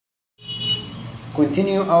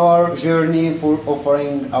continue our journey for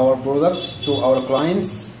offering our products to our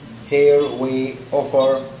clients. Here we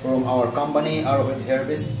offer from our company Arrowhead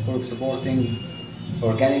Herbs for supporting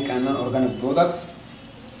organic and non-organic products.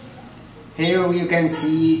 Here you can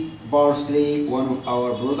see parsley, one of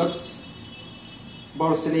our products.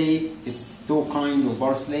 Parsley, it's two kinds of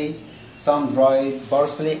parsley, sun dried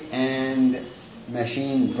parsley and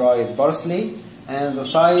machine dried parsley, and the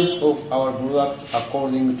size of our product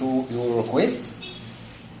according to your request.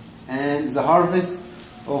 And the harvest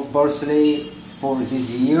of parsley for this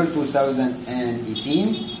year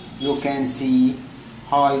 2018, you can see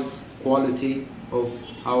high quality of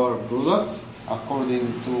our product according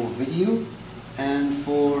to video. And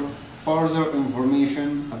for further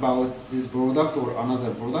information about this product or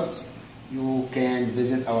another products, you can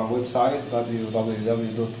visit our website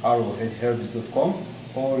www.arrowheadherbs.com,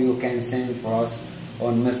 or you can send for us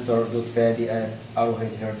on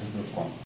mr.fadi@arrowheadherbs.com.